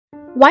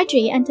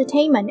YG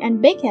Entertainment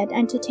and BigHit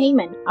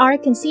Entertainment are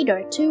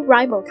considered two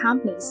rival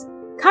companies.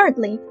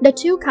 Currently, the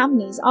two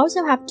companies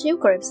also have two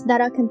groups that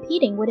are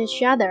competing with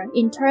each other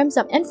in terms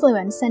of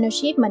influence and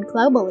achievement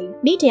globally,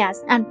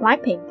 BTS and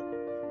Blackpink.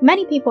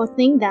 Many people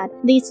think that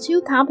these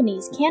two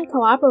companies can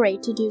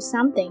cooperate to do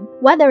something,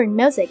 whether in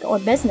music or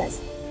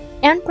business.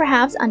 And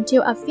perhaps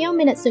until a few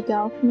minutes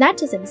ago,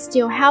 netizens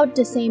still held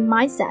the same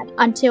mindset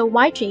until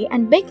YG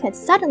and BigHit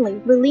suddenly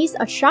released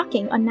a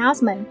shocking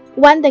announcement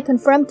when they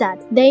confirmed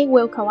that they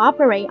will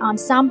cooperate on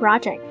some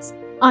projects.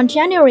 On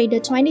January the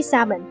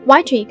 27th,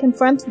 YG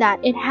confirmed that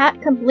it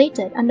had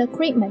completed an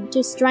agreement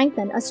to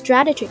strengthen a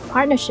strategic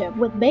partnership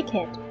with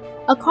BigHit.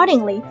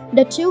 Accordingly,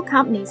 the two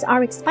companies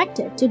are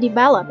expected to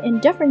develop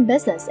in different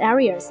business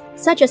areas,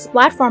 such as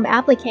platform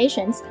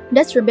applications,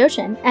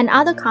 distribution, and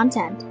other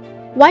content.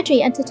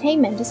 YG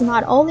Entertainment is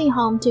not only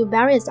home to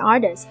various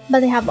artists,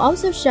 but they have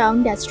also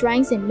shown their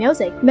strengths in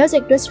music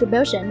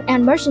distribution,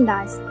 and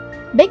merchandise.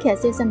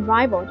 BigHit is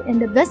unrivaled in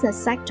the business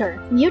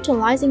sector,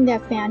 utilizing their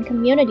fan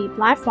community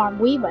platform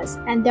Weverse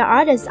and their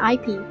artists'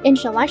 IP,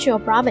 intellectual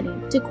property,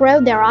 to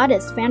grow their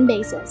artists' fan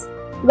bases.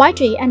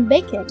 YG and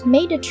BigHit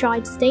made a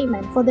joint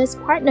statement for this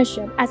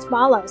partnership as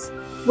follows: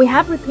 "We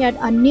have prepared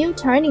a new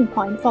turning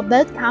point for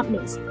both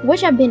companies,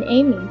 which have been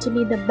aiming to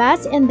be the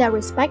best in their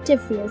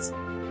respective fields.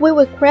 We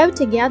will grow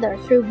together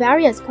through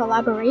various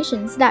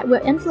collaborations that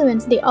will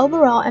influence the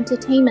overall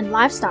entertainment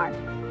lifestyle."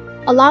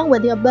 Along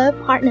with the above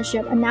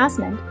partnership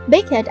announcement,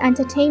 BigHit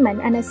Entertainment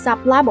and its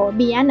sub-label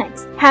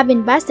BNX have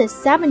invested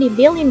 70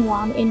 billion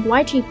won in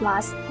YG+,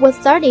 with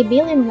 30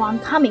 billion won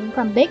coming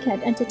from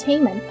BigHit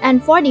Entertainment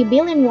and 40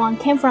 billion won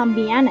came from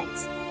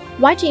BNX.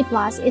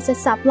 YG+ is a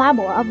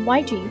sub-label of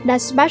YG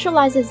that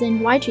specializes in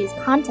YG's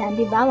content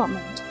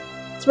development.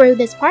 Through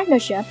this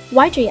partnership,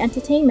 YG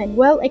Entertainment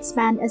will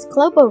expand its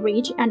global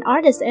reach and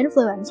artist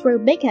influence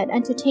through BigHit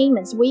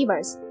Entertainment's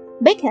Weverse.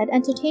 BigHit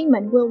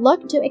Entertainment will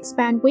look to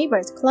expand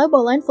Weverse's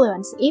global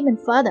influence even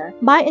further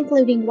by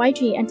including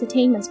YG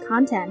Entertainment's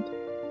content.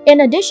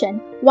 In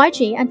addition,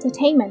 YG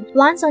Entertainment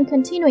plans on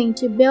continuing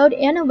to build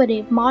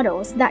innovative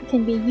models that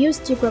can be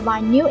used to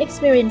provide new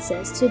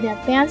experiences to their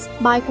fans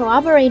by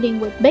collaborating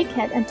with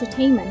BigHit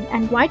Entertainment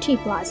and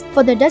YG+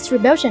 for the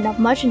distribution of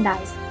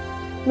merchandise.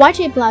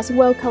 YG+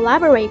 will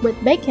collaborate with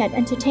BigHit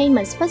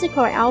Entertainment's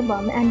physical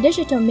album and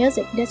digital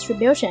music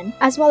distribution,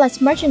 as well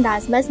as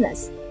merchandise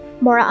business.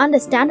 More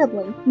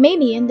understandably,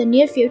 maybe in the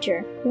near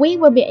future, we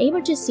will be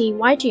able to see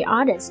YG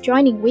artists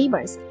joining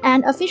Weverse,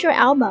 and official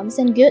albums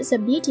and goods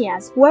of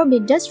BTS will be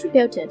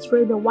distributed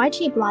through the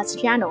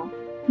YG+ channel.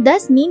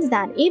 This means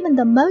that even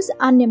the most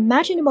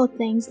unimaginable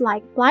things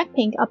like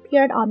Blackpink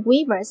appeared on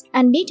Weverse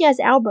and BTS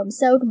albums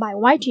sold by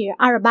YG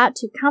are about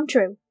to come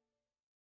true.